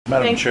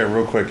Madam Chair,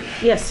 real quick.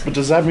 Yes. But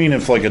does that mean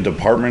if like a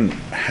department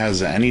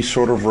has any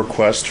sort of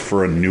request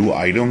for a new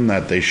item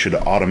that they should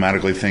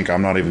automatically think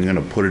I'm not even going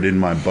to put it in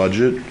my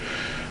budget,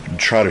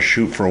 try to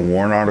shoot for a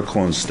warrant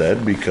article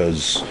instead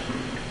because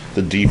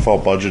the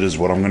default budget is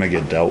what I'm going to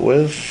get dealt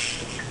with?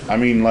 I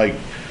mean, like...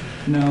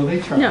 No, they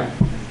try. No.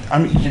 I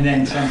mean, And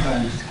then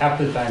sometimes, half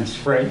the time,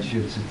 Fred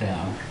shoots it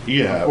down.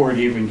 Yeah. Before it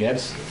even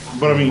gets.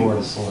 But I mean, Board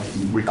of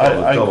Selectmen. We call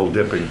it double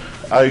dipping.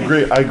 I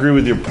agree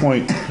with your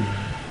point.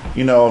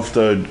 You know, if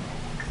the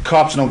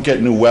cops don't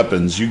get new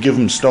weapons, you give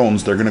them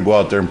stones, they're going to go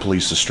out there and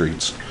police the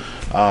streets.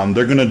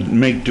 They're going to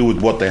make do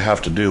with what they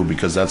have to do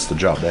because that's the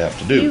job they have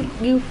to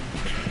do.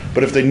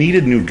 But if they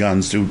needed new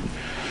guns, do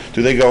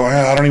they go,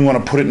 I don't even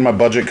want to put it in my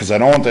budget because I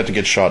don't want that to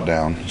get shot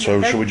down.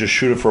 So should we just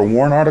shoot it for a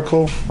warrant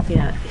article?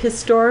 Yeah.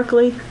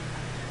 Historically,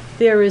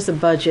 there is a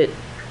budget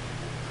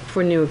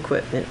for new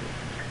equipment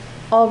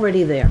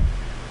already there.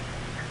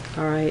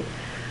 All right.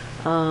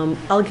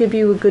 I'll give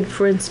you a good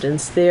for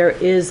instance. There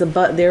is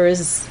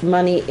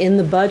money in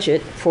the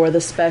budget for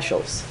the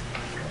specials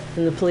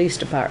in the police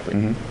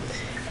department.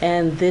 Mm-hmm.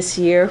 And this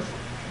year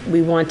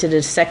we wanted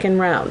a second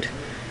round.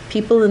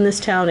 People in this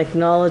town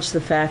acknowledge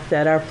the fact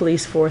that our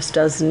police force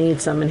does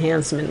need some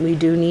enhancement. We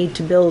do need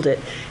to build it.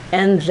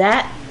 And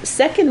that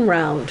second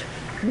round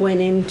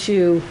went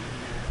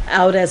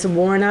out as a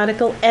warrant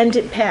article, and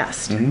it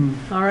passed.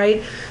 Mm-hmm. All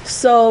right?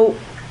 So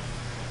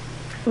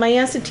my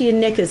answer to you,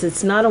 Nick, is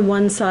it's not a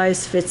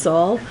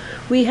one-size-fits-all.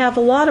 We have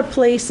a lot of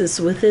places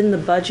within the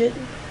budget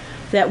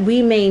that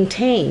we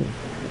maintain.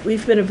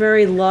 We've been a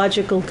very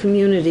logical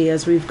community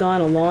as we've gone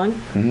along.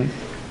 Mm-hmm.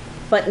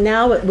 But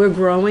now we're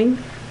growing,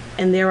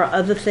 and there are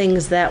other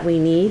things that we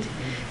need,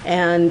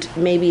 and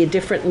maybe a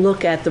different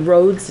look at the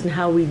roads and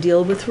how we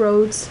deal with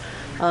roads.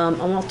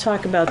 And I'll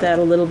talk about that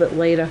a little bit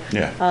later.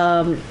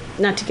 Yeah.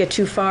 Not to get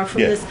too far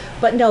from this.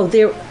 But no,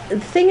 the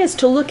thing is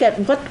to look at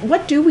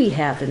what do we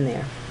have in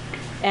there?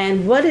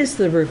 And what is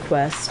the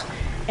request?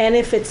 And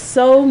if it's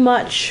so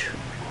much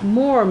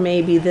more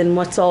maybe than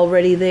what's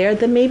already there,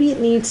 then maybe it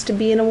needs to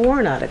be in a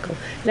warrant article.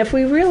 And if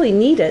we really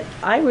need it,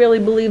 I really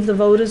believe the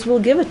voters will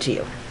give it to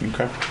you.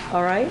 Okay.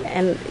 All right?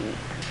 And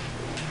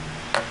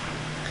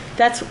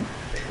that's,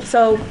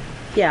 so,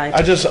 yeah.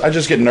 I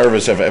just get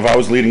nervous if I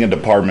was leading a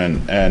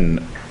department and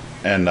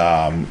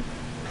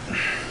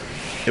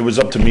it was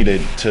up to me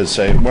to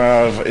say,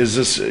 well, is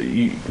this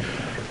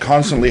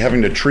constantly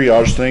having to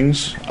triage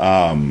things,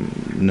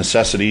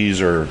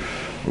 necessities, or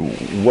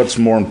what's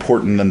more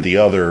important than the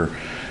other,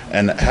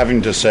 and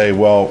having to say,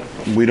 well,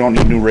 we don't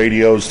need new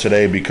radios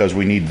today because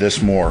we need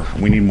this more.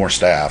 We need more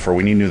staff, or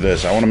we need new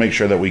this. I want to make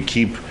sure that we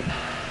keep.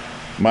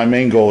 My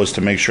main goal is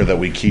to make sure that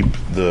we keep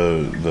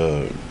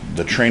the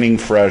training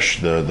fresh,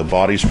 the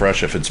bodies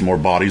fresh. If it's more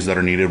bodies that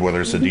are needed,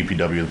 whether it's the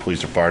DPW, the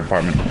police, or fire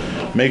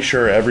department, make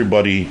sure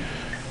everybody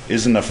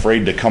isn't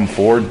afraid to come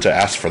forward to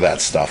ask for that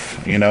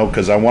stuff, you know,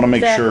 because I want to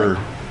make sure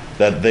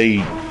that they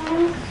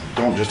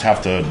don't just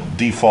have to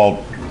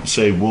default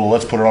say, well,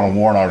 let's put it on a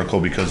warrant article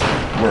because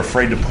we're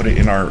afraid to put it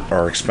in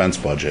our expense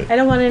budget. I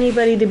don't want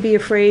anybody to be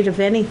afraid of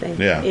anything.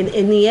 Yeah.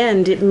 In the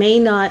end, it may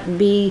not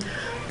be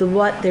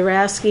what they're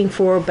asking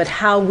for, but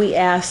how we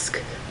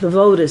ask the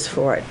voters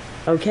for it,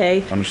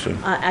 okay? Understood.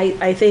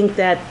 I think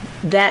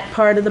that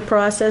part of the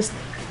process,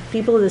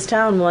 people in this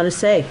town want to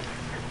say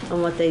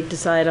on what they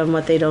decide on,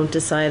 what they don't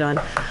decide on.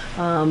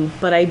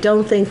 But I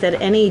don't think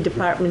that any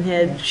department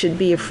head should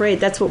be afraid.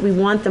 That's what we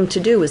want them to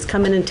do, is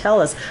come in and tell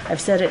us.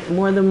 I've said it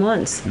more than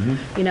once.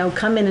 Mm-hmm. You know,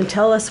 come in and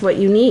tell us what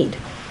you need.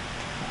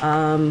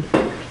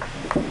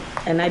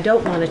 And I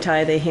don't want to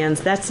tie their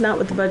hands. That's not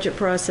what the budget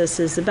process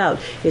is about.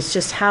 It's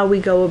just how we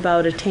go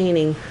about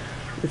attaining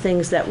the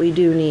things that we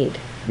do need.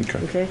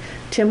 Okay?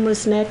 Tim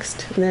was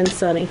next, and then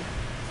Sonny.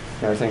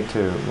 Yeah, I think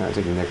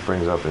Nick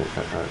brings up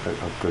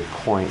a good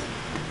point.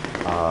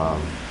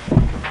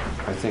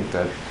 I think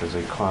that is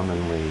a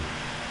commonly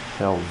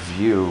held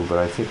view, but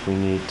I think we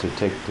need to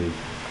take the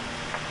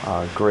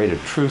greater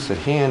truth at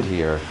hand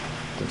here.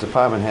 The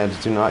department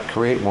heads do not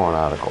create warrant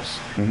articles.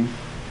 Mm-hmm.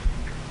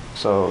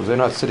 So they're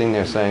not sitting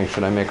there saying,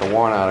 should I make a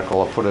warrant article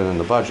or put it in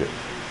the budget?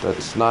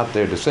 That's not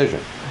their decision.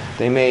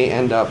 They may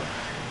end up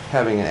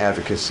having an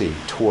advocacy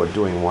toward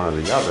doing one or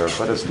the other,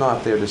 but it's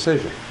not their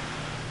decision.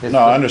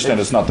 I understand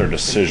it's not their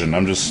decision.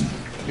 I'm just...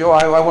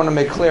 I want to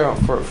make clear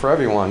for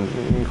everyone,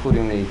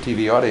 including the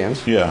TV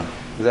audience,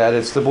 that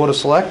it's the Board of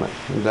Selectmen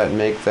that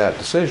make that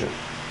decision.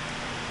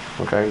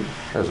 Okay?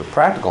 As a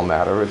practical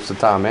matter, it's the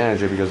town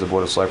manager because the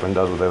Board of Selectmen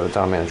does whatever the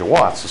town manager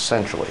wants,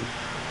 essentially.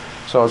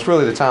 So it's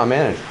really the town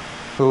manager,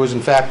 who is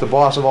in fact the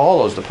boss of all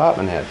those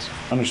department heads.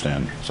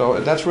 Understand. So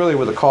that's really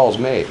where the call's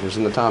made, is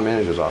in the town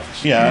manager's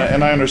office. Yeah,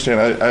 and I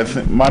understand. I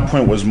think my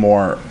point was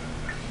more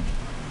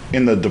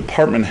in the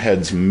department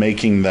heads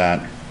making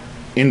that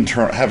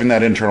having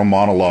that internal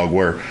monologue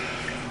where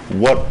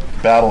what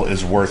battle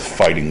is worth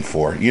fighting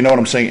for. You know what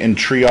I'm saying? And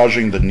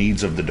triaging the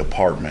needs of the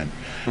department,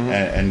 mm-hmm.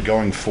 and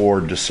going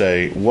forward to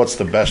say what's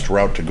the best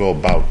route to go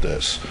about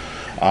this.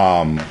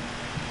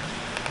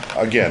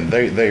 again,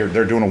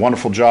 they're doing a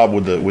wonderful job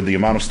with the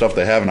amount of stuff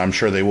they have, and I'm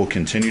sure they will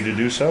continue to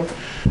do so.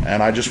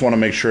 And I just want to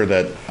make sure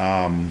that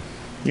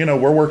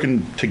we're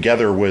working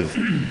together with,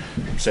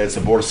 say it's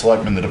the Board of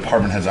Selectmen, the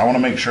department heads. I want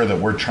to make sure that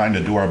we're trying to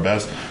do our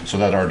best so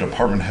that our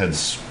department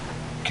heads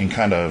can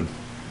kind of,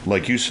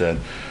 like you said,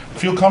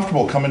 feel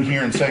comfortable coming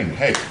here and saying,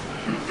 hey,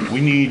 we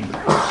need,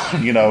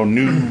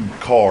 new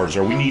cars,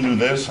 or we need new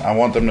this. I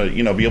want them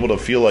to, be able to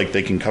feel like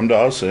they can come to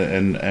us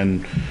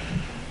and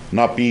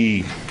not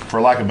be, for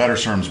lack of better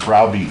terms,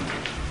 browbeat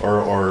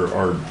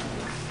or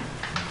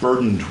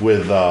burdened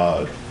with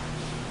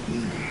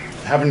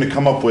having to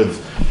come up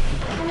with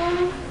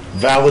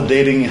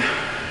validating,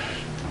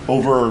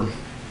 over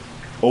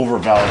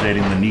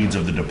validating the needs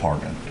of the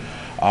department.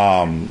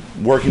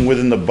 Working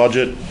within the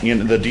budget,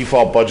 the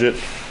default budget,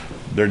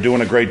 they're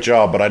doing a great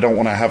job, but I don't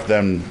want to have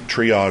them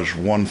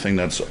triage one thing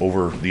that's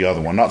over the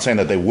other one. Not saying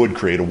that they would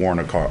create a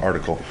warrant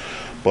article,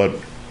 but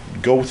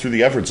go through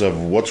the efforts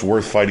of what's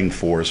worth fighting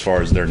for as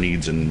far as their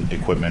needs and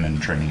equipment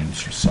and training and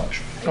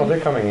such. Well, they're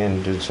coming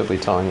in and simply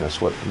telling us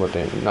what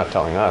they, not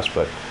telling us,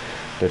 but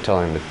they're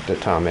telling the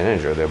town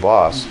manager, their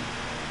boss,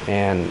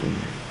 and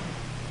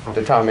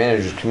the town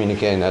manager is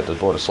communicating that to the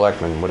Board of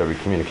Selectmen. Whatever he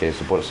communicates,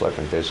 the Board of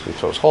Selectmen basically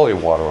throws holy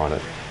water on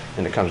it,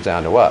 and it comes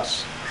down to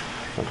us.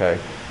 Okay?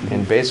 Mm-hmm.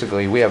 And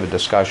basically, we have a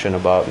discussion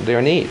about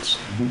their needs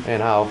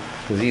and how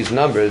these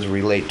numbers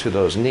relate to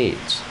those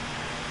needs,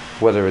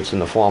 whether it's in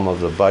the form of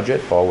the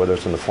budget or whether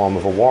it's in the form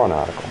of a warrant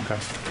article. Okay.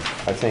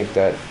 I think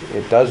that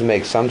it does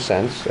make some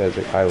sense, as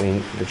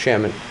Eileen, the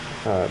chairman,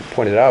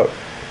 pointed out,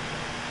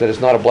 that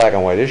it's not a black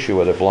and white issue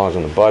whether it belongs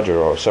in the budget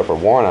or a separate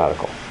warrant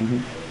article.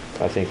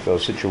 I think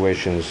those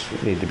situations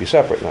need to be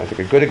separate, and I think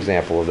a good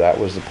example of that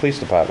was the police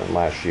department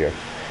last year.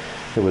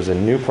 There was a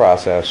new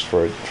process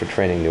for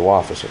training new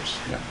officers,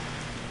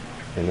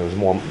 and there was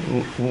more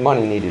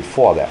money needed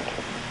for that.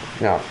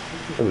 Now,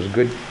 there was a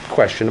good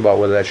question about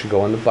whether that should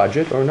go in the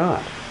budget or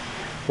not.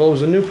 Well, it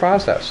was a new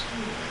process.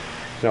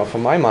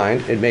 From my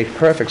mind, it made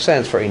perfect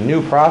sense for a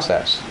new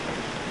process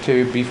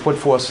to be put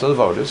forth to the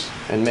voters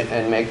and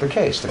make the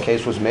case. The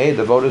case was made.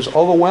 The voters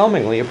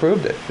overwhelmingly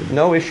approved it.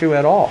 No issue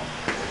at all.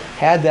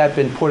 Had that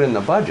been put in the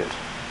budget,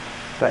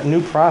 that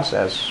new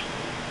process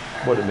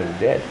would have been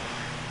dead.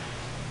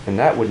 And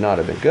that would not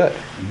have been good,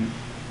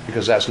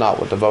 because that's not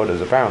what the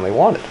voters apparently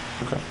wanted.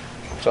 Okay.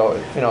 So,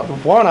 the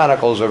warrant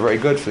articles are very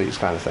good for these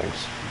kind of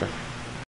things. Okay.